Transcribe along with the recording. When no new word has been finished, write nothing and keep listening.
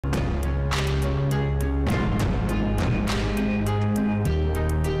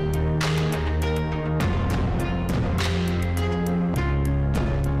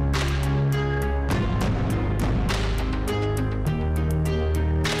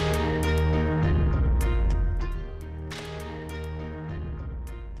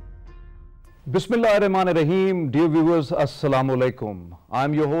Bismillahirrahmanirrahim. Dear viewers, Assalamu alaikum.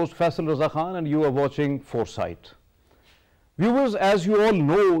 I'm your host Faisal Raza Khan and you are watching Foresight. Viewers, as you all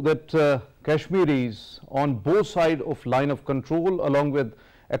know that Kashmiris on both sides of line of control along with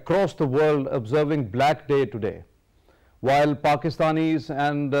across the world observing Black Day today. While Pakistanis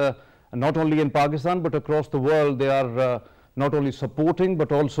and not only in Pakistan but across the world, they are not only supporting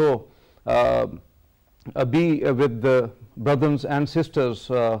but also be with the brothers and sisters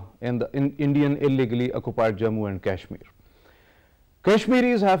in Indian illegally occupied Jammu and Kashmir.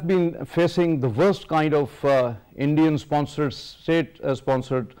 Kashmiris have been facing the worst kind of Indian-sponsored,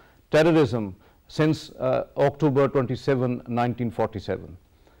 state-sponsored terrorism since October 27, 1947.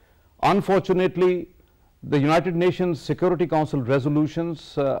 Unfortunately, the United Nations Security Council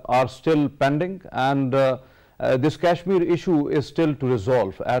resolutions are still pending, and this Kashmir issue is still to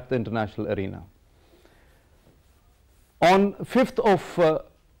resolve at the international arena. On 5th of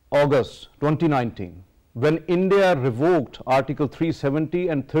August 2019, when India revoked Article 370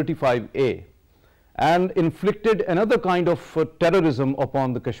 and 35A and inflicted another kind of terrorism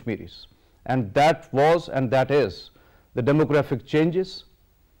upon the Kashmiris, and that was and that is the demographic changes,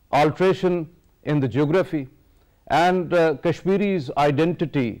 alteration in the geography, and Kashmiri's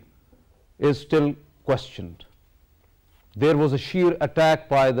identity is still questioned. There was a sheer attack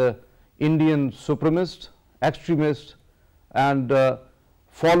by the Indian supremacists, extremists, and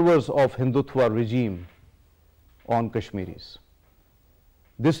followers of Hindutva regime on Kashmiris.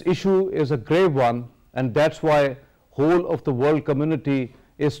 This issue is a grave one, and that's why whole of the world community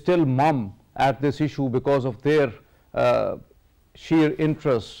is still mum at this issue because of their sheer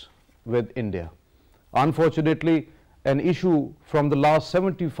interest with India. Unfortunately, an issue from the last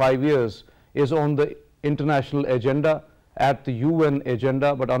 75 years is on the international agenda, at the UN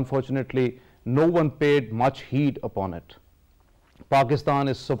agenda, but unfortunately no one paid much heed upon it. Pakistan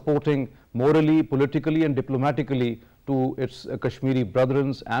is supporting morally, politically and diplomatically to its Kashmiri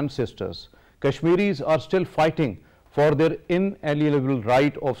brothers and sisters. Kashmiris are still fighting for their inalienable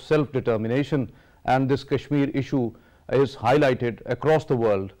right of self-determination, and this Kashmir issue is highlighted across the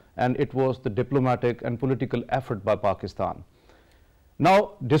world, and it was the diplomatic and political effort by Pakistan.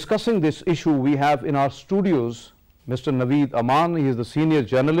 Now, discussing this issue, we have in our studios Mr. Naveed Aman. He is the senior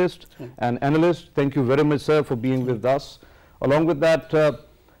journalist and analyst. Thank you very much, sir, for being with us. Along with that,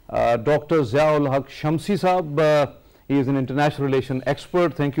 Dr. Ziaul Haq Shamsi Saab, he is an international relation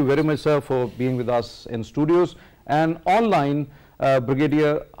expert. Thank you very much, sir, for being with us in studios. And online,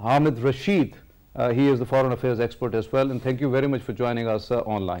 Brigadier Hamid Rashid, he is the foreign affairs expert as well. And thank you very much for joining us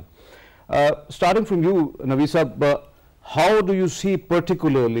online. Starting from you, Naveed Saab, how do you see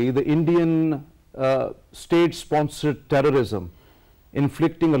particularly the Indian state-sponsored terrorism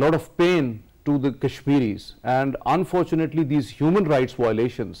inflicting a lot of pain to the Kashmiris, and unfortunately these human rights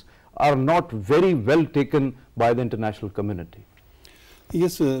violations are not very well taken by the international community?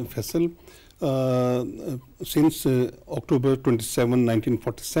 Yes, Faisal, since October 27,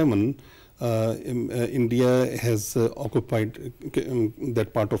 1947, India has occupied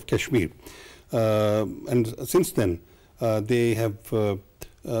that part of Kashmir, and since then they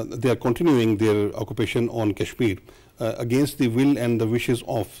are continuing their occupation on Kashmir against the will and the wishes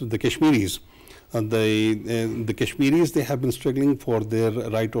of the Kashmiris. The Kashmiris, they have been struggling for their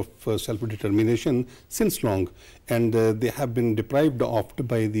right of self-determination since long, and they have been deprived of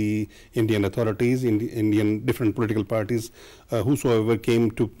by the Indian authorities, Indian different political parties, whosoever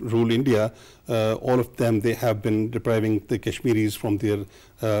came to rule India. All of them, they have been depriving the Kashmiris from their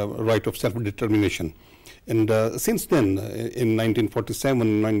right of self-determination. And since then, in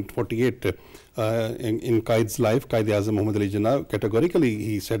 1947, 1948, in Qaid's life, Quaid-e-Azam Muhammad Ali Jinnah, categorically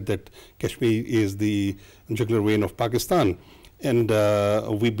he said that Kashmir is the jugular vein of Pakistan. And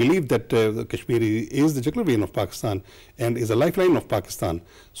we believe that Kashmir is the jugular vein of Pakistan and is a lifeline of Pakistan.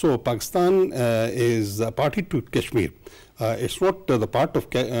 So Pakistan is a party to Kashmir. It's not the part of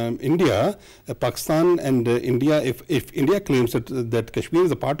India. Pakistan and India, if India claims that Kashmir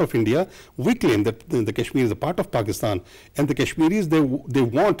is a part of India, we claim that the Kashmir is a part of Pakistan. And the Kashmiris,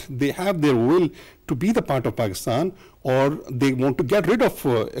 they have their will to be the part of Pakistan, or they want to get rid of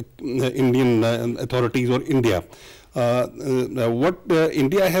Indian authorities or India. What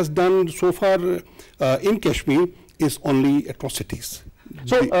India has done so far in Kashmir is only atrocities.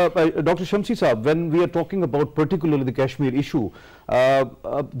 So, Dr. Shamsi Saab, when we are talking about particularly the Kashmir issue,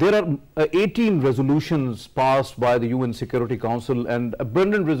 there are 18 resolutions passed by the UN Security Council and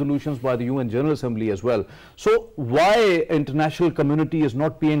abundant resolutions by the UN General Assembly as well. So, why international community is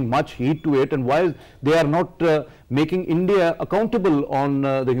not paying much heed to it, and why they are not making India accountable on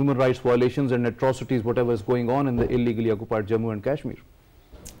the human rights violations and atrocities, whatever is going on in the illegally occupied Jammu and Kashmir?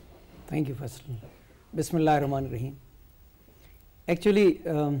 Thank you, Faisal. Bismillah ar-Rahman ar-Rahim. Actually,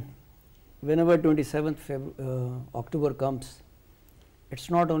 whenever 27th October comes, it's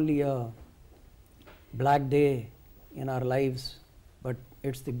not only a black day in our lives, but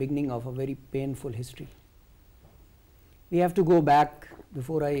it's the beginning of a very painful history. We have to go back,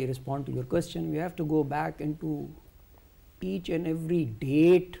 before I respond to your question, we have to go back into each and every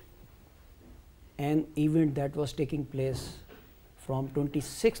date and event that was taking place from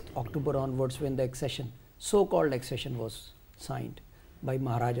 26th October onwards, when the accession, so-called accession, was signed by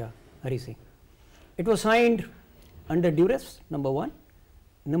Maharaja Hari Singh. It was signed under duress, number one.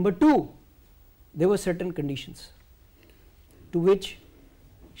 Number two, there were certain conditions to which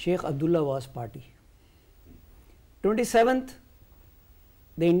Sheikh Abdullah was party. 27th,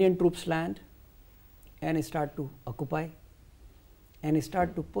 the Indian troops land and start to occupy and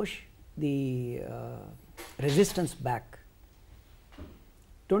start to push the resistance back.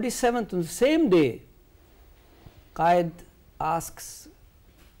 27th, on the same day, Qaid asks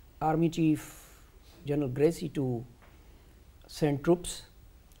Army Chief General Gracie to send troops,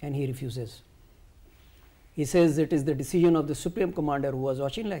 and he refuses. He says it is the decision of the Supreme Commander, who was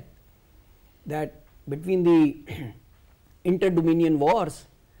Auchinleck, that between the inter-dominion wars,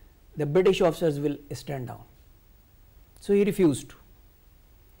 the British officers will stand down. So he refused to.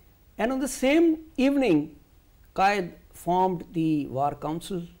 And on the same evening, Qaid formed the War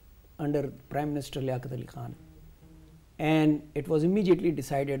Council under Prime Minister Liaquat Ali Khan, and it was immediately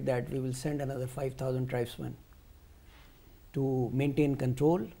decided that we will send another 5,000 tribesmen to maintain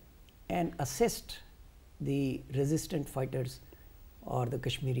control and assist the resistant fighters, or the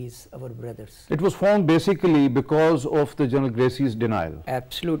Kashmiris, our brothers. It was formed basically because of the General Gracie's denial.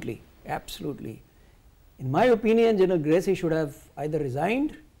 Absolutely, absolutely. In my opinion, General Gracie should have either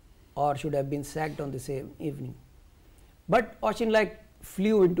resigned or should have been sacked on the same evening. But Auchinleck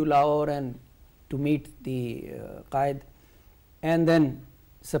flew into Lahore and to meet the Qaid, and then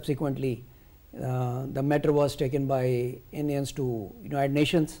subsequently the matter was taken by Indians to United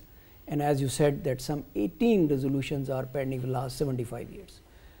Nations, and as you said, that some 18 resolutions are pending for the last 75 years.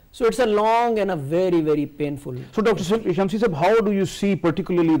 So it's a long and a very, very painful. So Dr. Shamsi Sahab, how do you see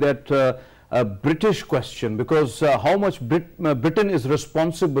particularly that British question, because how much Britain is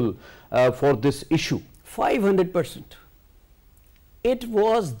responsible for this issue? 500%. It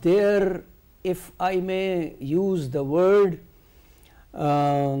was there, if I may use the word,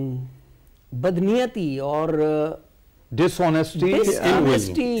 badniyati or dishonesty,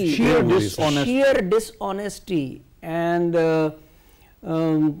 sheer dishonesty, and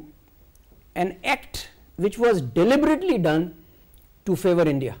an act which was deliberately done to favor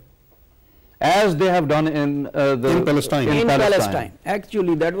India, as they have done in Palestine. In Palestine.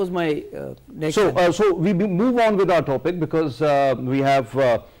 Actually, that was my next. So we move on with our topic, because we have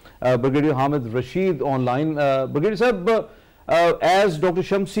Brigadier Hamid Rashid online. Brigadier Sahab, as Dr.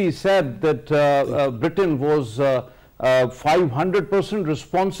 Shamsi said, that Britain was 500%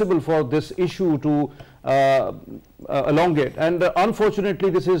 responsible for this issue to elongate, and unfortunately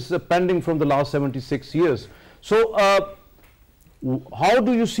this is pending from the last 76 years. So how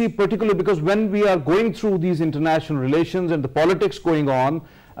do you see particularly, because when we are going through these international relations and the politics going on,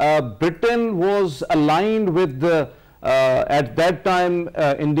 Britain was aligned with the at that time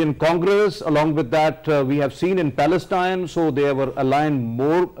Indian Congress. Along with that, we have seen in Palestine, so they were aligned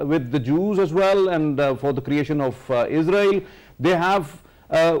more with the Jews as well, and for the creation of Israel. They have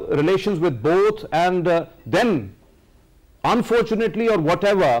relations with both, and then unfortunately, or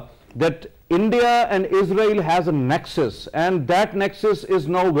whatever, that India and Israel has a nexus, and that nexus is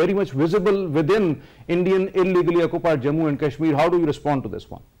now very much visible within Indian illegally occupied Jammu and Kashmir. How do you respond to this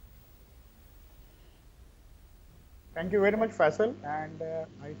one? Thank you very much, Faisal, and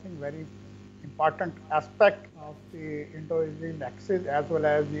I think very important aspect of the Indo-Israel nexus as well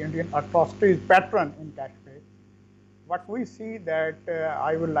as the Indian atrocities pattern in Kashmir. What we see that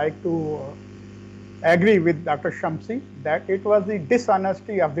I would like to agree with Dr. Shamsi that it was the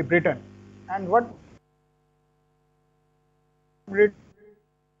dishonesty of the Britain, and what Britain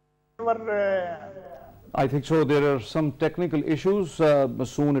were I think so. There are some technical issues.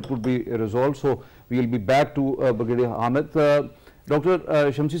 Soon it would be resolved. So we will be back to Brigadier Hamid. Dr.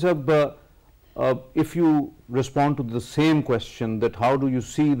 Shamsi Sahab, if you respond to the same question, that how do you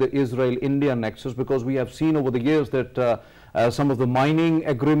see the Israel-India nexus, because we have seen over the years that some of the mining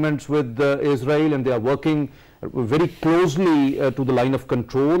agreements with Israel, and they are working very closely to the line of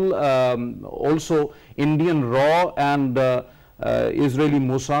control. Also Indian raw and Israeli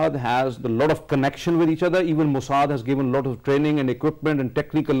Mossad has a lot of connection with each other. Even Mossad has given a lot of training and equipment and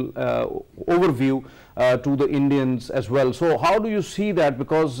technical overview to the Indians as well. So how do you see that?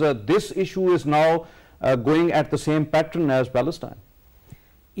 Because this issue is now going at the same pattern as Palestine.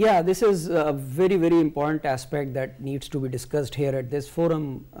 Yeah, this is a very, very important aspect that needs to be discussed here at this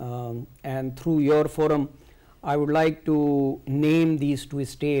forum, and through your forum I would like to name these two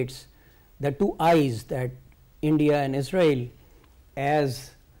states, the two eyes, that India and Israel,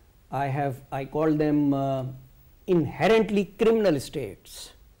 as I call them inherently criminal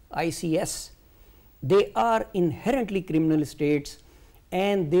states, ICS. They are inherently criminal states,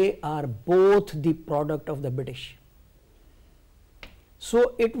 and they are both the product of the British.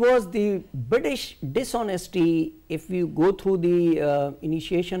 So it was the British dishonesty. If you go through the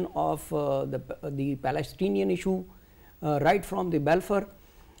initiation of the Palestinian issue, right from the Balfour,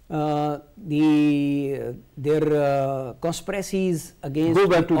 their conspiracies against go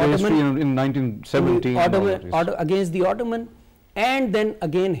back to the history in 1917 against the Ottoman, and then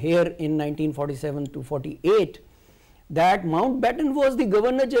again here in 1947 to 48, that Mountbatten was the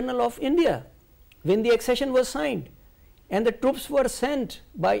Governor General of India when the accession was signed, and the troops were sent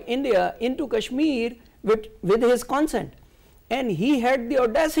by India into Kashmir with his consent, and he had the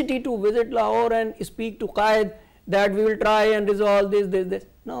audacity to visit Lahore and speak to Qaid that we will try and resolve this.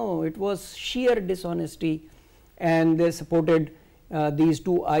 No, it was sheer dishonesty, and they supported these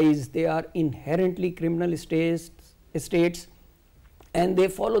two eyes. They are inherently criminal states, and they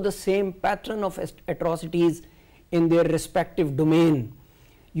follow the same pattern of atrocities in their respective domain.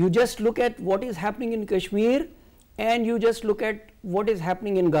 You just look at what is happening in Kashmir, and you just look at what is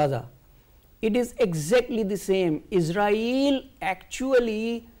happening in Gaza. It is exactly the same. Israel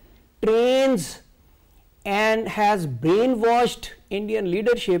actually trains and has brainwashed Indian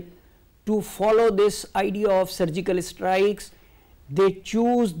leadership to follow this idea of surgical strikes. They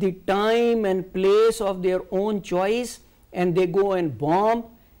choose the time and place of their own choice, and they go and bomb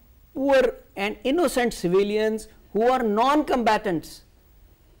poor and innocent civilians who are non-combatants,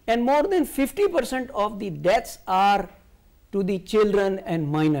 and more than 50% of the deaths are to the children and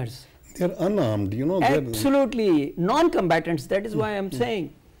minors. They are unarmed, you know. Absolutely, non-combatants, that is why I am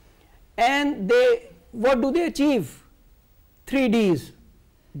saying. And what do they achieve? 3 Ds: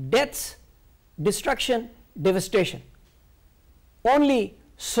 deaths, destruction, devastation, only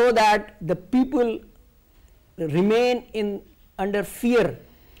so that the people remain under fear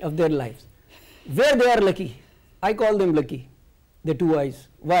of their lives. Where they are lucky, I call them lucky, the two eyes.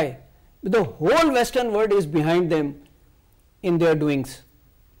 Why? The whole Western world is behind them in their doings.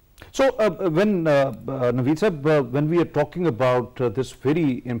 So when Naveed Sahib, when we are talking about this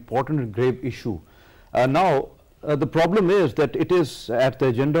very important and grave issue, now the problem is that it is at the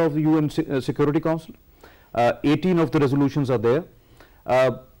agenda of the UN Security Council. 18 of the resolutions are there.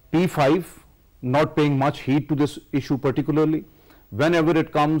 P5 not paying much heed to this issue particularly. Whenever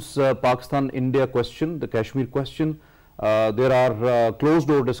it comes Pakistan-India question, the Kashmir question, there are closed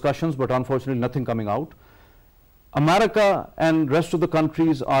door discussions, but unfortunately nothing coming out. America and rest of the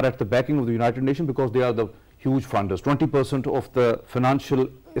countries are at the backing of the United Nations because they are the huge funders, 20% of the financial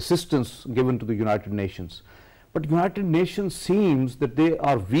assistance given to the United Nations. But United Nations seems that they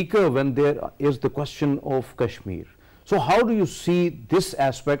are weaker when there is the question of Kashmir. So how do you see this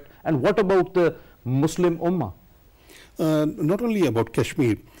aspect, and what about the Muslim Ummah? Not only about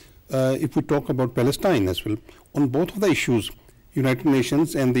Kashmir, if we talk about Palestine as well, on both of the issues, United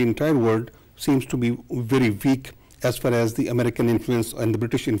Nations and the entire world seems to be very weak as far as the American influence and the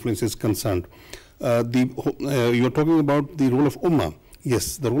British influence is concerned. You are talking about the role of Ummah.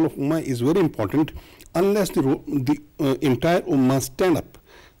 Yes, the role of Ummah is very important. Unless the entire Ummah stand up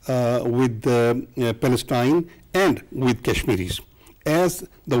with Palestine and with Kashmiris, as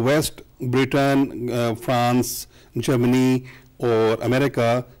the West, Britain, France, Germany or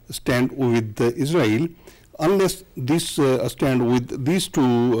America stand with Israel, unless this stand with these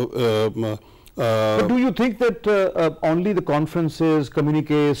two. But do you think that only the conferences,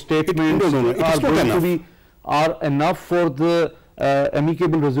 communiques, statements are enough for the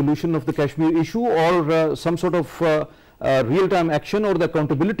amicable resolution of the Kashmir issue, or some sort of real-time action, or the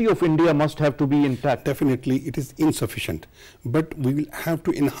accountability of India must have to be intact? Definitely it is insufficient, but we will have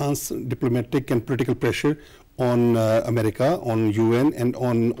to enhance diplomatic and political pressure on America, on UN and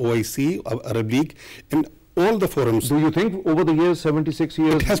on OIC, Arab League, and all the forums. Do you think over the years, 76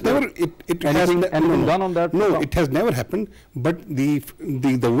 years, it has never anything done on that? No, it has never happened, but the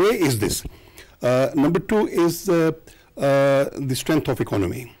way is this. Number 2 is the strength of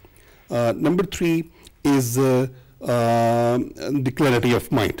economy. Number 3 is the clarity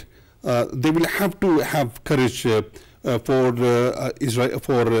of mind. They will have to have courage for Israel,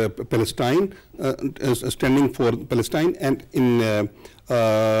 for Palestine, standing for Palestine, and in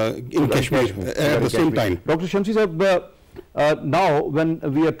Kashmir at the same time. Dr. Shamsi Sahab, now when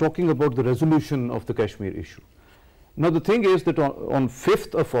we are talking about the resolution of the Kashmir issue, now the thing is that on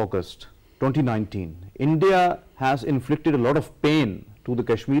 5th of August 2019, India has inflicted a lot of pain to the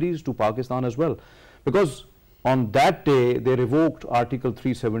Kashmiris, to Pakistan as well, because on that day they revoked Article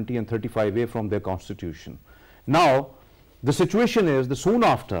 370 and 35A from their constitution. Now the situation is that soon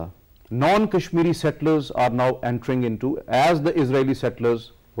after, non-Kashmiri settlers are now entering into, as the Israeli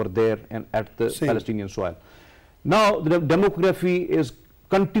settlers were there and at the Palestinian soil. Now the demography is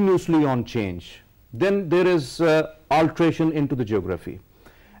continuously on change. Then there is alteration into the geography,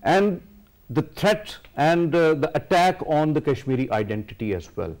 and the threat and the attack on the Kashmiri identity as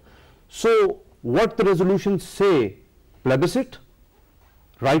well. So what the resolutions say: plebiscite,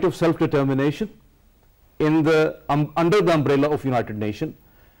 right of self-determination in the under the umbrella of United Nations.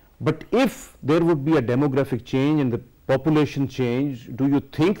 But if there would be a demographic change and the population change, do you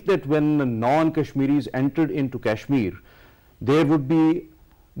think that when non-Kashmiris entered into Kashmir, there would be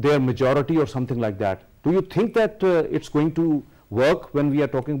their majority or something like that? Do you think that it's going to work when we are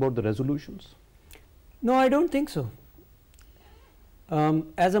talking about the resolutions? No, I don't think so.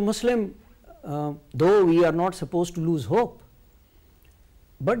 As a Muslim, though we are not supposed to lose hope,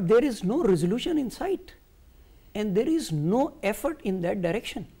 but there is no resolution in sight, and there is no effort in that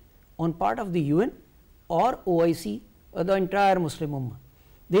direction on part of the UN or OIC or the entire Muslim Ummah.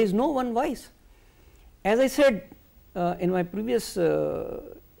 There is no one voice. As I said in my previous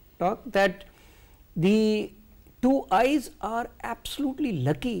talk, that the two eyes are absolutely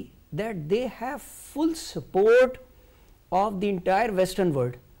lucky that they have full support of the entire Western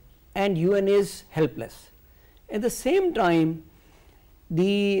world, and UN is helpless. At the same time,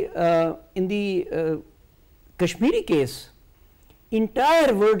 in the Kashmiri case,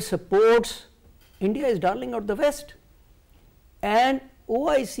 entire world supports India is darling of the West, and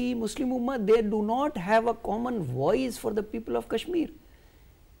OIC, Muslim Ummah, they do not have a common voice for the people of Kashmir.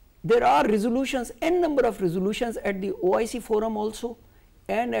 There are resolutions, n number of resolutions at the OIC forum also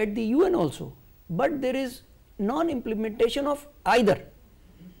and at the UN also, but there is non-implementation of either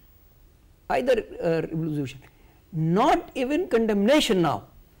resolution, not even condemnation now.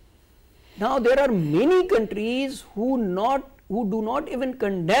 Now there are many countries who do not even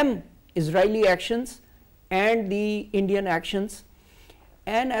condemn Israeli actions and the Indian actions,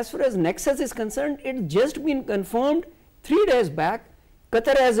 and as far as nexus is concerned, it's just been confirmed 3 days back.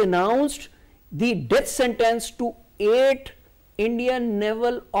 Qatar has announced the death sentence to 8 Indian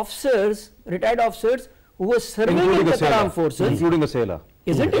naval officers, retired officers, who were serving in the Qatar armed forces, including a sailor,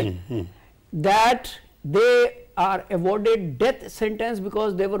 isn't it? That they are awarded death sentence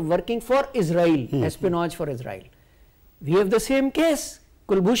because they were working for Israel, espionage for Israel. We have the same case,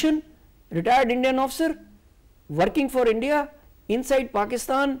 Kulbhushan, retired Indian officer, working for India inside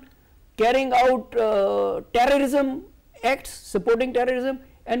Pakistan, carrying out terrorism acts, supporting terrorism,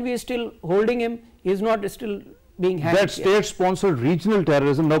 and we are still holding him. He is not still being hanged. That state-sponsored regional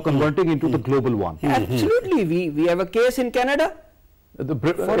terrorism now converting into the global one. Absolutely, we have a case in Canada. In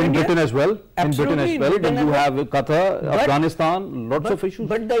Britain as well. Absolutely, in Britain as well. Then you have Qatar, Afghanistan, lots of issues.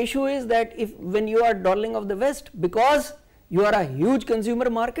 But the issue is that when you are darling of the West, because you are a huge consumer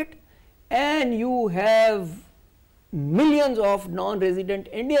market and you have millions of non-resident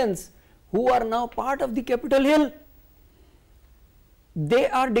Indians who are now part of the Capitol Hill, they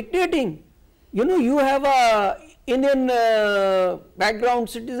are dictating. You know, you have a Indian background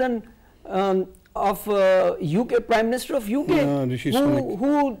citizen of UK, Prime Minister of UK,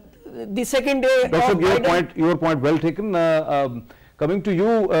 who the second day of your point well taken. Coming to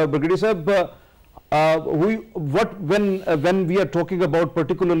you, Brigadier Sahib, when we are talking about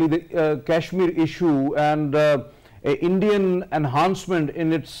particularly the Kashmir issue and Indian enhancement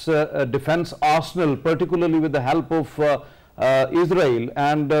in its defense arsenal, particularly with the help of Israel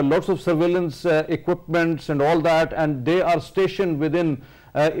and lots of surveillance equipments and all that, and they are stationed within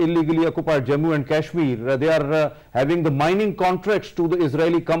illegally occupied Jammu and Kashmir. They are having the mining contracts to the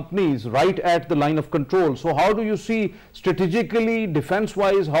Israeli companies right at the line of control. So how do you see strategically,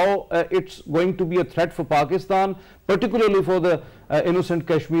 defense-wise, how it's going to be a threat for Pakistan, particularly for the innocent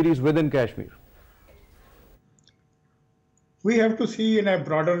Kashmiris within Kashmir? We have to see in a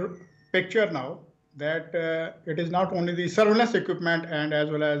broader picture now that it is not only the surveillance equipment and as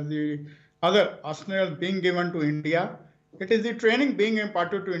well as the other arsenals being given to India, it is the training being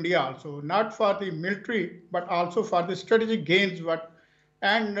imparted to India also, not for the military, but also for the strategic gains.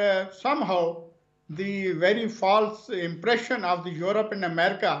 And somehow the very false impression of the Europe and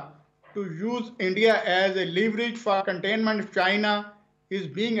America to use India as a leverage for containment of China is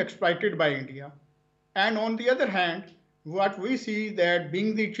being exploited by India. And on the other hand, what we see that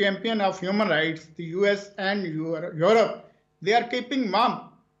being the champion of human rights, the US and Europe, they are keeping mum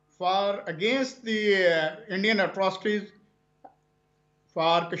for against the Indian atrocities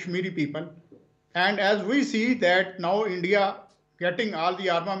for Kashmiri people. And as we see that now India getting all the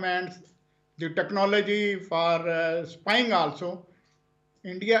armaments, the technology for spying also,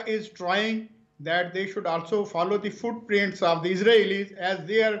 India is trying that they should also follow the footprints of the Israelis as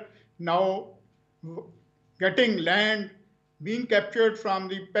they are now getting land being captured from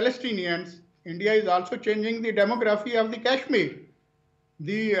the Palestinians. India is also changing the demography of the Kashmir.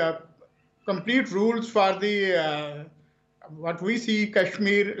 The complete rules for the what we see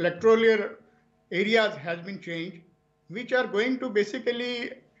Kashmir electoral areas has been changed, which are going to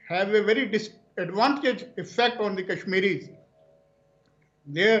basically have a very disadvantage effect on the Kashmiris.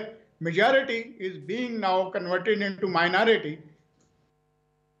 Their majority is being now converted into minority.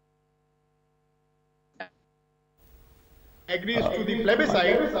 Agrees to the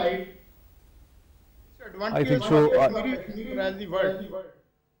plebiscite. I think so.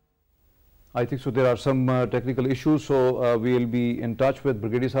 I think so. There are some technical issues, so we will be in touch with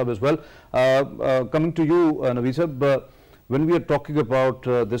Brigadier Saab as well. Coming to you, Naveed Saab, when we are talking about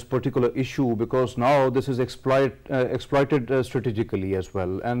this particular issue, because now this is exploited strategically as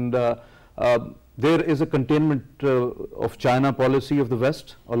well, and there is a containment of China policy of the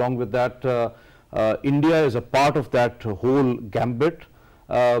West. Along with that, India is a part of that whole gambit.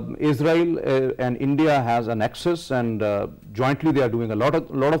 Israel and India has a nexus, and jointly they are doing a lot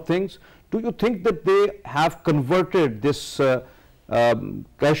of things. Do you think that they have converted this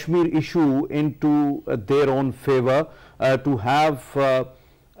Kashmir issue into their own favor, to have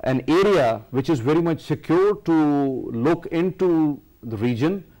an area which is very much secure to look into the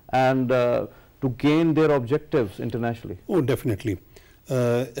region and to gain their objectives internationally? Oh, definitely.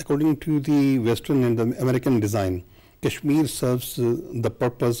 According to the Western and the American design, Kashmir serves the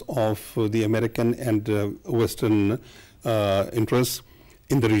purpose of the American and Western interests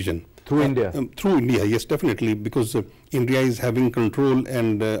in the region. Through India? Through India, yes, definitely, because India is having control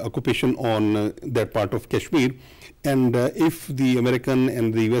and occupation on that part of Kashmir. And if the American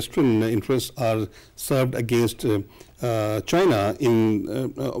and the Western interests are served against China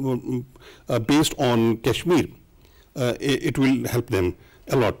in based on Kashmir, it will help them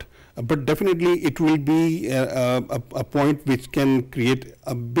a lot. But definitely it will be a point which can create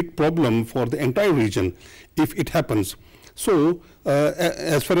a big problem for the entire region if it happens. So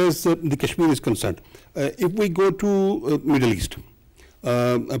as far as the Kashmir is concerned, if we go to Middle East,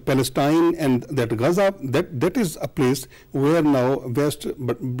 Palestine and that Gaza, that is a place where now West,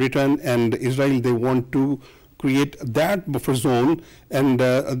 Britain and Israel, they want to create that buffer zone and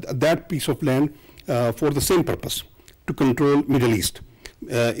that piece of land for the same purpose, to control Middle East.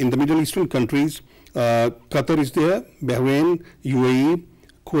 In the Middle Eastern countries, Qatar is there, Bahrain, UAE,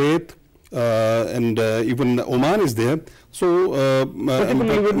 Kuwait, and even Oman is there. So,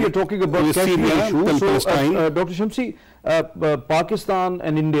 particularly when we are talking about Syria, Palestine. Dr. Shamsi, Pakistan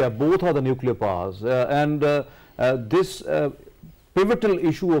and India both are the nuclear powers, and this pivotal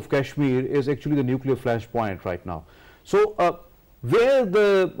issue of Kashmir is actually the nuclear flashpoint right now. So, where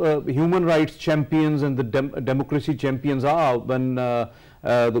the human rights champions and the democracy champions are when the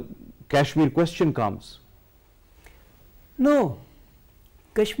Kashmir question comes? No,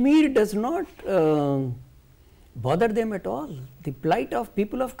 Kashmir does not bother them at all. The plight of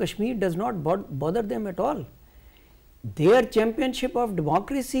people of Kashmir does not bother them at all. Their championship of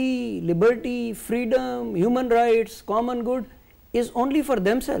democracy, liberty, freedom, human rights, common good is only for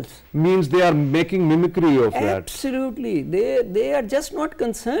themselves. Means they are making mimicry of that. Absolutely. They are just not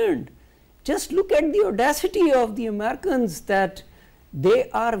concerned. Just look at the audacity of the Americans that they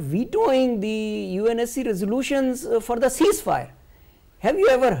are vetoing the UNSC resolutions for the ceasefire. Have you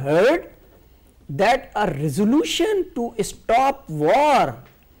ever heard that a resolution to stop war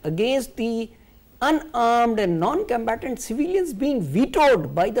against the unarmed and non-combatant civilians being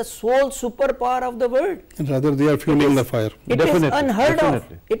vetoed by the sole superpower of the world? And rather they are fueling the fire. It is unheard of.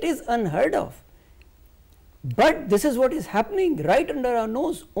 It is unheard of. But this is what is happening right under our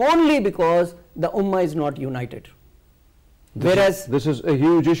nose only because the Ummah is not united. Whereas this is a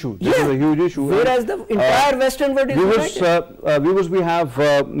huge issue. This is a huge issue. Whereas the entire Western world is united. Viewers, we have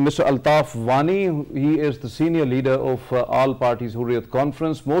Mr. Altaf Wani. He is the senior leader of All Parties Hurriyat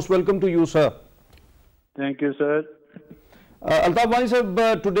Conference. Most welcome to you, sir. Thank you, sir. Altaf Wani sir,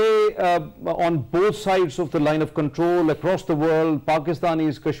 today on both sides of the line of control across the world,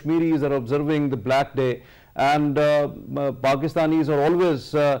 Pakistanis, Kashmiris are observing the Black Day, and Pakistanis are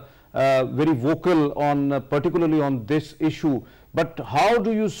always very vocal on particularly on this issue. But how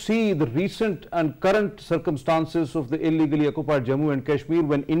do you see the recent and current circumstances of the illegally occupied Jammu and Kashmir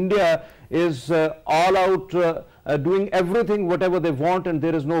when India is all out doing everything whatever they want and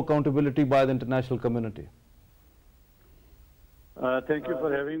there is no accountability by the international community? Thank you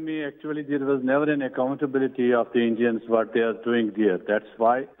for having me. Actually, there was never an accountability of the Indians what they are doing there. That's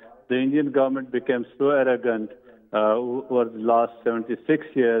why the Indian government became so arrogant over the last 76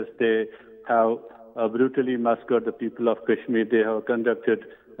 years. They have brutally massacred the people of Kashmir. They have conducted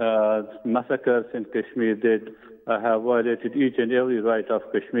massacres in Kashmir. They have violated each and every right of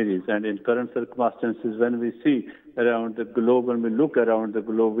Kashmiris. And in current circumstances, when we see around the globe, when we look around the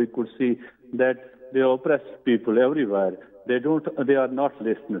globe, we could see that they oppress people everywhere. They are not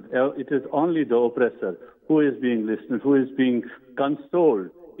listened. It is only the oppressor who is being listened, who is being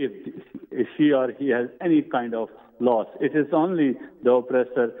consoled if she or he has any kind of loss. It is only the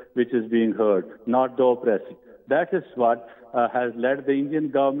oppressor which is being heard, not the oppressed. That is what has led the Indian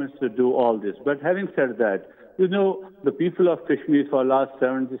governments to do all this. But having said that, you know, the people of Kashmir for the last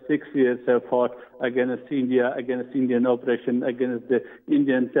 76 years have fought against India, against Indian oppression, against the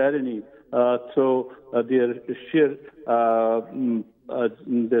Indian tyranny. So their sheer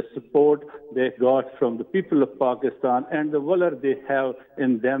the support they got from the people of Pakistan and the valor they have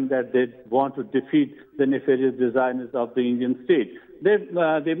in them that they want to defeat the nefarious designs of the Indian state.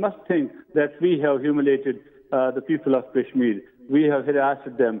 They must think that we have humiliated the people of Kashmir. We have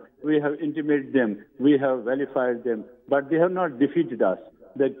harassed them. We have intimidated them. We have vilified them. But they have not defeated us.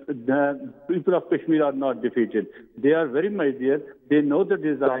 The people of Kashmir are not defeated. They are very much there. They know the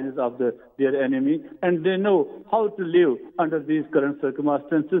designs of their enemy, and they know how to live under these current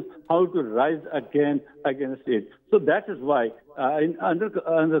circumstances, how to rise again against it. So that is why, under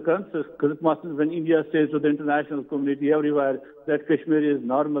current circumstances, when India says to the international community everywhere that Kashmir is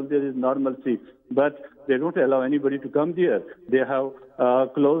normal, there is normalcy, but they don't allow anybody to come there. They have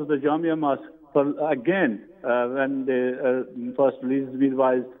closed the Jamia Mosque. Again, when they first released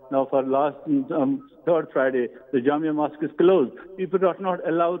midwives, now for last third Friday, the Jamia Mosque is closed. People are not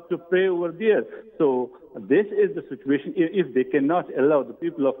allowed to pray over there. So this is the situation. If they cannot allow the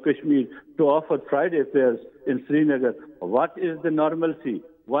people of Kashmir to offer Friday prayers in Srinagar, what is the normalcy?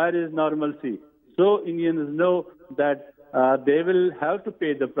 Where is normalcy? So Indians know that they will have to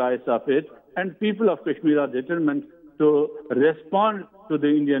pay the price of it, and people of Kashmir are determined to respond to the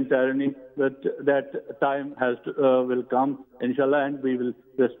Indian tyranny. That time will come, inshallah, and we will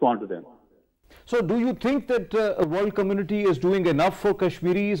respond to them. So do you think that the world community is doing enough for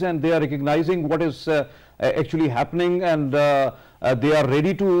Kashmiris and they are recognizing what is actually happening and they are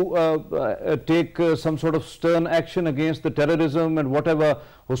ready to take some sort of stern action against the terrorism and whatever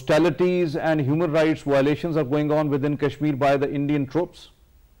hostilities and human rights violations are going on within Kashmir by the Indian troops?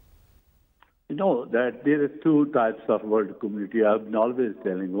 You know that there are two types of world community I've been always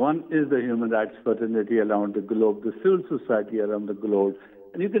telling. One is the human rights fraternity around the globe, the civil society around the globe.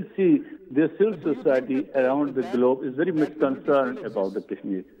 And you can see the civil society around the globe is very much concerned about the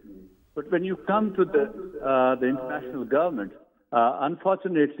Kashmir. But when you come to the international government,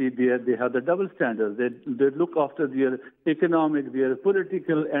 unfortunately, they have the double standards. They look after their economic, their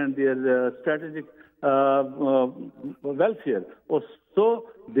political, and their strategic welfare. So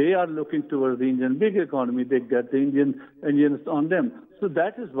they are looking towards the Indian big economy. They get the Indians on them. So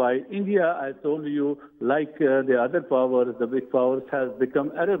that is why India, I told you, like the other powers, the big powers, has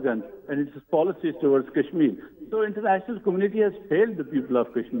become arrogant in its policies towards Kashmir. So international community has failed the people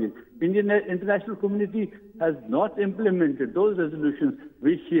of Kashmir. Indian international community has not implemented those resolutions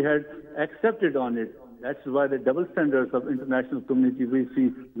which she had accepted on it. That's why the double standards of international community, we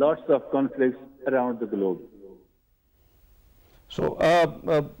see lots of conflicts around the globe. So,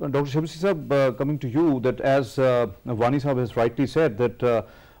 Dr. Shamsi Sahab, coming to you, that as Vani Sahab has rightly said, that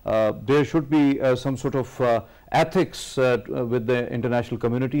there should be some sort of ethics with the international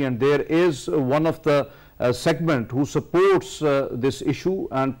community, and there is one of the segment who supports this issue,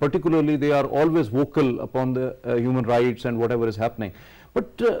 and particularly they are always vocal upon the human rights and whatever is happening.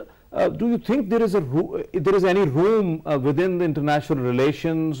 But do you think there is any room within the international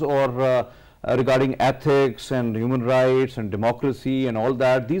relations or regarding ethics and human rights and democracy and all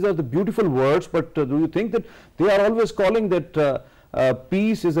that? These are the beautiful words, but do you think that they are always calling that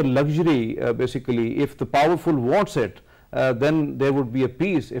peace is a luxury, basically? If the powerful wants it, then there would be a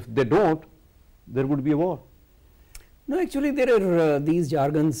peace. If they don't, there would be a war. No, actually there are these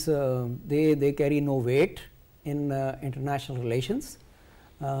jargons, they carry no weight in international relations.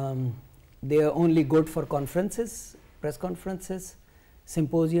 They are only good for conferences, press conferences,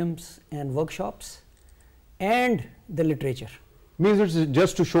 symposiums and workshops, and the literature. Means it's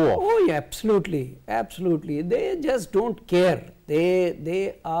just to show off. Oh, yeah, absolutely, absolutely. They just don't care. They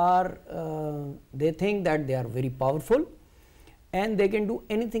think that they are very powerful and they can do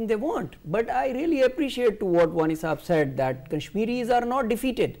anything they want. But I really appreciate to what Wani Saab said, that Kashmiris are not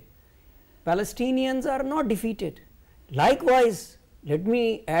defeated, Palestinians are not defeated. Likewise, let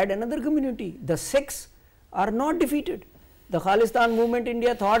me add another community, the Sikhs are not defeated. The Khalistan movement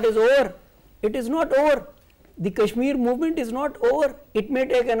India thought is over, it is not over. The Kashmir movement is not over, it may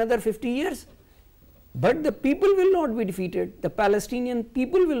take another 50 years. But the people will not be defeated, the Palestinian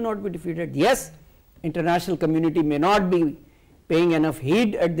people will not be defeated. Yes, international community may not be paying enough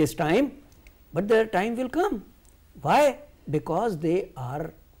heed at this time, but their time will come. Why? Because they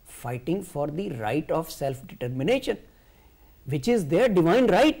are fighting for the right of self-determination, which is their divine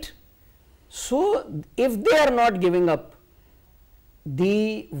right. So, if they are not giving up,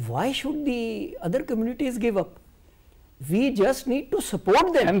 why should the other communities give up? We just need to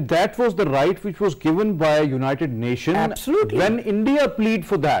support them. And that was the right which was given by United Nations. Absolutely. When India plead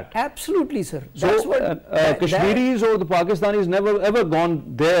for that. Absolutely, sir. So, that's what Kashmiris or the Pakistanis never ever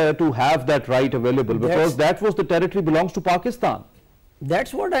gone there to have that right available, because that was the territory belongs to Pakistan.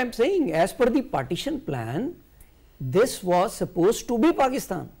 That's what I am saying. As per the partition plan, this was supposed to be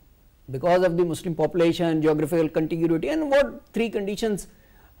Pakistan because of the Muslim population, geographical contiguity, and what three conditions.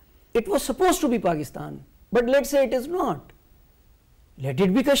 It was supposed to be Pakistan. But let us say it is not. Let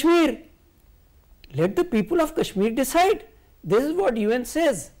it be Kashmir. Let the people of Kashmir decide. This is what UN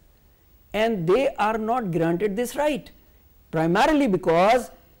says. And they are not granted this right, primarily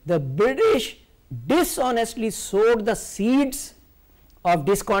because the British dishonestly sowed the seeds of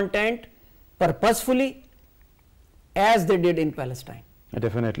discontent purposefully, as they did in Palestine.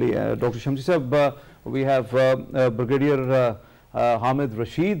 Definitely. Dr. Shamsi Sahab, we have Brigadier Hamid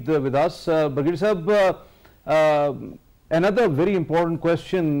Rashid with us. Brigadier Sahab, another very important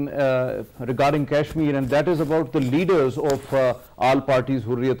question regarding Kashmir, and that is about the leaders of all parties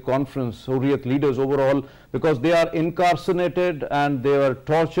Hurriyat conference, Hurriyat leaders overall, because they are incarcerated and they were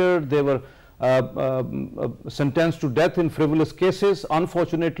tortured, they were sentenced to death in frivolous cases,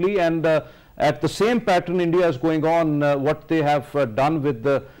 unfortunately, and at the same pattern India is going on what they have done with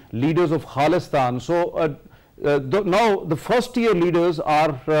the leaders of Khalistan. So now the first tier leaders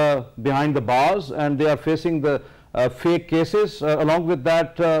are behind the bars and they are facing the fake cases. Along with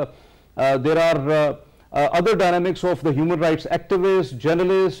that, there are other dynamics of the human rights activists,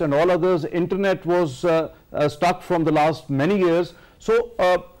 journalists and all others. Internet was stuck from the last many years. So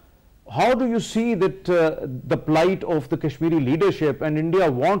how do you see that the plight of the Kashmiri leadership, and India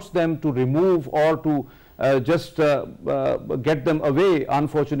wants them to remove or to just get them away,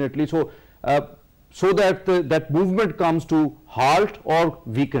 unfortunately, so so that that movement comes to halt or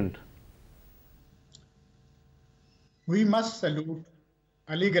weakened? We must salute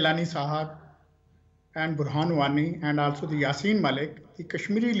Ali Gilani Sahab and Burhan Wani and also the Yasin Malik. The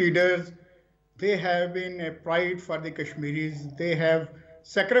Kashmiri leaders, they have been a pride for the Kashmiris. They have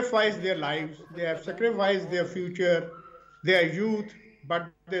sacrificed their lives, they have sacrificed their future, their youth, but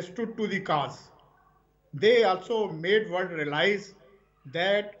they stood to the cause. They also made world realize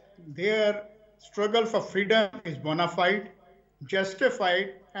that their struggle for freedom is bona fide,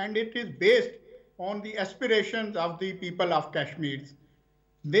 justified, and it is based on the aspirations of the people of Kashmir.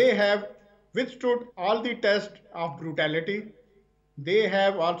 They have withstood all the tests of brutality. They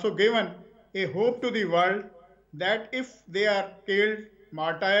have also given a hope to the world that if they are killed,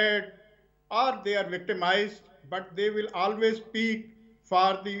 martyred, or they are victimized, but they will always speak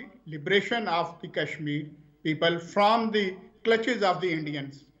for the liberation of the Kashmir people from the clutches of the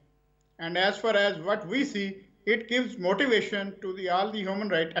Indians. And as far as what we see, it gives motivation to all the human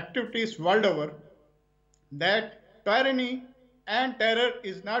rights activities world over that tyranny and terror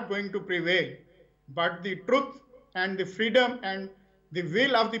is not going to prevail, but the truth and the freedom and the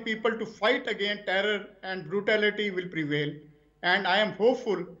will of the people to fight against terror and brutality will prevail. And I am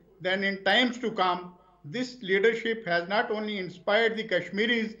hopeful that in times to come, this leadership has not only inspired the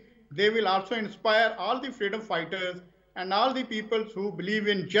Kashmiris, they will also inspire all the freedom fighters and all the peoples who believe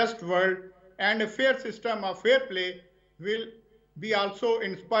in just world and a fair system of fair play will be also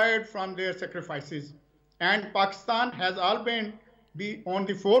inspired from their sacrifices. And Pakistan has all been on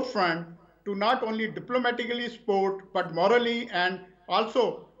the forefront to not only diplomatically support, but morally and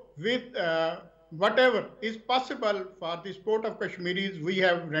also with whatever is possible for the support of Kashmiris, we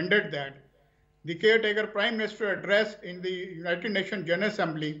have rendered that. The caretaker Prime Minister address in the United Nations General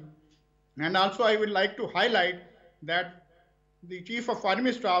Assembly, and also I would like to highlight that the Chief of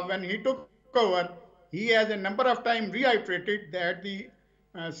Army Staff, when he took over, he has a number of times reiterated that the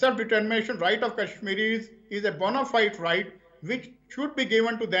self-determination right of Kashmiris is a bona fide right which should be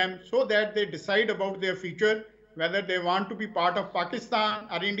given to them so that they decide about their future, whether they want to be part of Pakistan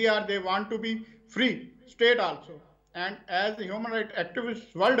or India, or they want to be free state also. And as the human rights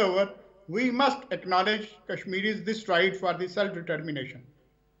activists world over, we must acknowledge Kashmiris this right for the self-determination.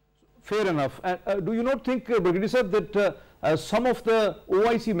 Fair enough. Do you not think, Brigadier Sir, that some of the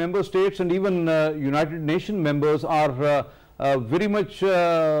OIC member states and even United Nations members are very much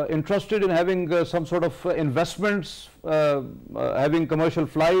interested in having some sort of investments, having commercial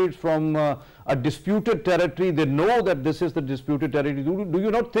flights from a disputed territory? They know that this is the disputed territory. Do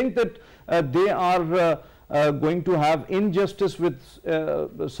you not think that they are going to have injustice with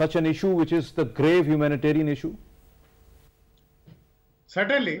such an issue, which is the grave humanitarian issue?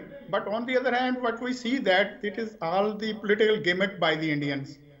 Certainly, but on the other hand, what we see that it is all the political gimmick by the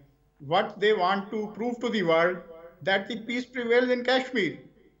Indians. What they want to prove to the world that the peace prevails in Kashmir,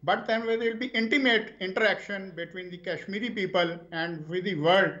 but then there will be intimate interaction between the Kashmiri people and with the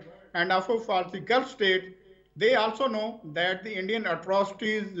world. And also for the Gulf state, they also know that the Indian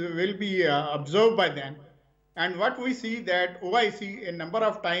atrocities will be observed by them. And what we see that OIC a number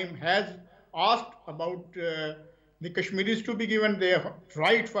of times has asked about the Kashmiris to be given their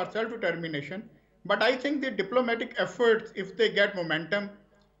right for self-determination. But I think the diplomatic efforts, if they get momentum,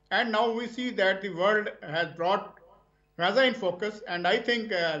 and now we see that the world has brought Gaza in focus, and I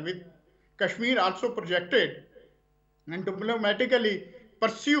think with Kashmir also projected and diplomatically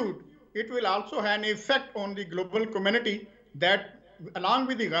pursued, it will also have an effect on the global community that along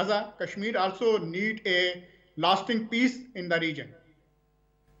with the Gaza, Kashmir also need a lasting peace in the region.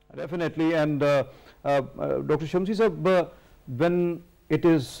 Definitely. And Dr. Shamsi Sahab, when it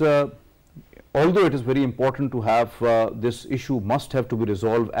is, although it is very important to have this issue must have to be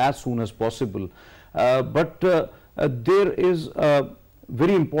resolved as soon as possible, but there is a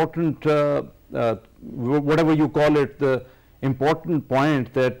very important, whatever you call it, the important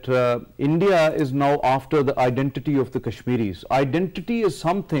point that India is now after the identity of the Kashmiris. Identity is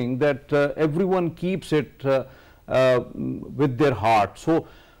something that everyone keeps it with their heart. So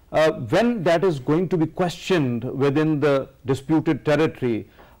when that is going to be questioned within the disputed territory,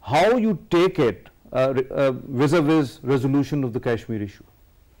 how you take it vis-a-vis resolution of the Kashmir issue?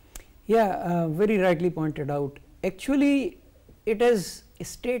 Yeah, very rightly pointed out. Actually, it is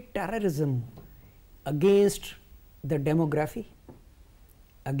state terrorism against the demography,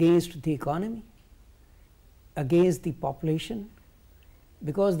 against the economy, against the population,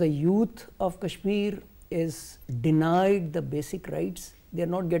 because the youth of Kashmir is denied the basic rights. They are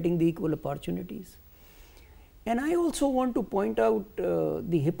not getting the equal opportunities. And I also want to point out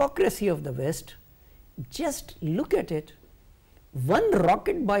the hypocrisy of the West. Just look at it. One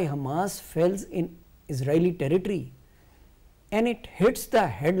rocket by Hamas falls in Israeli territory and it hits the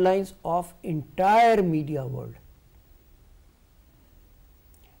headlines of entire media world.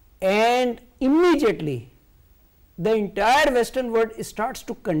 And immediately the entire Western world starts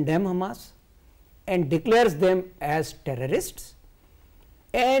to condemn Hamas and declares them as terrorists,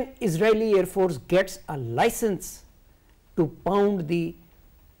 and Israeli Air Force gets a license to pound the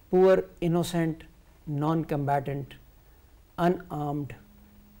poor, innocent, non-combatant, unarmed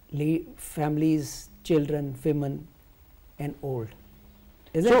families, children, women and old.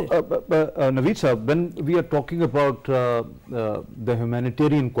 Isn't it? Naveed Sahab, when we are talking about the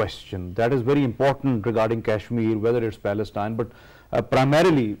humanitarian question, that is very important regarding Kashmir, whether it's Palestine, but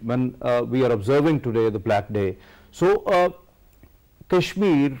primarily when we are observing today the Black Day. So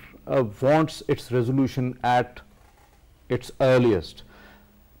Kashmir wants its resolution at its earliest.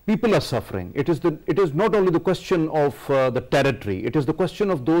 People are suffering. It is not only the question of the territory, it is the question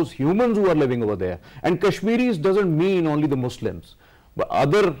of those humans who are living over there. And Kashmiris doesn't mean only the Muslims, but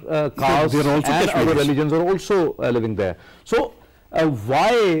other castes and other religions are also living there. So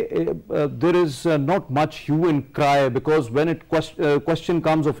why there is not much hue and cry? Because when it question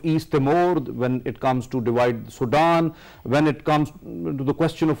comes of East Timor, when it comes to divide Sudan, when it comes to the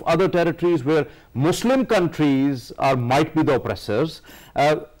question of other territories where Muslim countries might be the oppressors,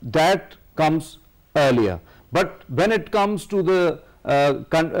 that comes earlier. But when it comes to the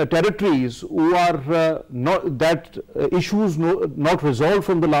territories who are not, that issues not resolved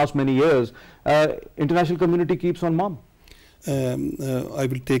from the last many years, international community keeps on mum. I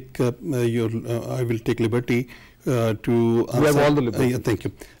will take I will take liberty to answer. We have all the liberty. Thank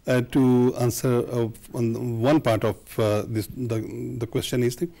you. To answer on one part of this, the question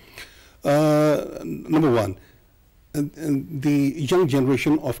is number one. The young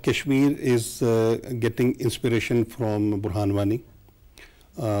generation of Kashmir is getting inspiration from Burhan Wani,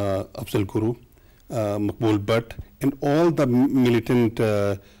 Afzal Guru, Maqbool Butt, and all the militant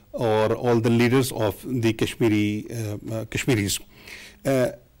or all the leaders of the Kashmiris.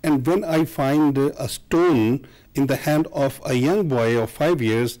 And when I find a stone in the hand of a young boy of 5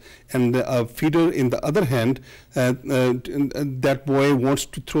 years and a feeder in the other hand, that boy wants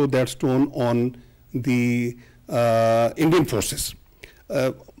to throw that stone on the Indian forces.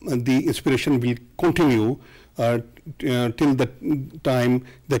 The inspiration will continue till the time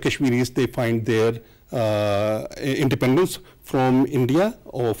the Kashmiris, they find their independence from India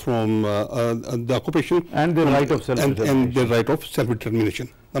or from the occupation, and the right of self-determination. And the right of self-determination.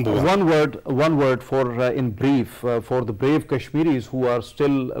 Number one. One word for, in brief, for the brave Kashmiris who are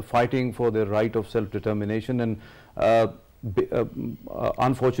still fighting for their right of self-determination and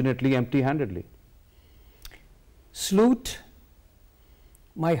unfortunately empty-handedly. Salute.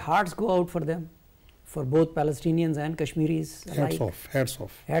 My hearts go out for them, for both Palestinians and Kashmiris alike. Hats off, hats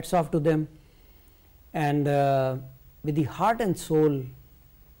off. Hats off to them. And with the heart and soul,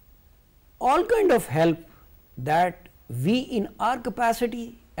 all kind of help that we in our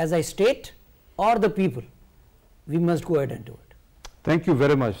capacity as a state or the people, we must go ahead and do it. Thank you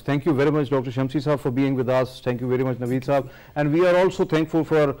very much. Thank you very much, Dr. Shamsi Saab, for being with us. Thank you very much, Naveed Saab. And we are also thankful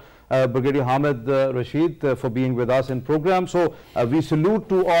for Brigadier Hamid Rashid for being with us in program. So we salute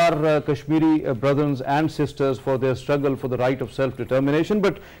to our Kashmiri brothers and sisters for their struggle for the right of self-determination.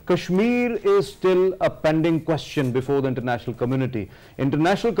 But Kashmir is still a pending question before the international community.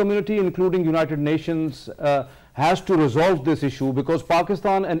 International community, including United Nations, has to resolve this issue because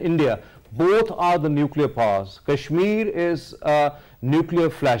Pakistan and India both are the nuclear powers. Kashmir is a nuclear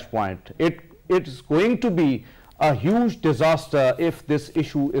flashpoint. It's going to be a huge disaster if this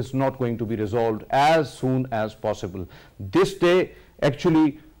issue is not going to be resolved as soon as possible. This day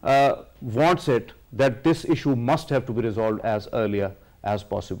actually wants it that this issue must have to be resolved as earlier as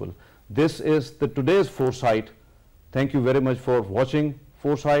possible. This is today's Foresight. Thank you very much for watching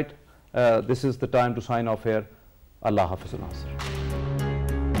Foresight. This is the time to sign off here. Allah Hafiz al Nasir.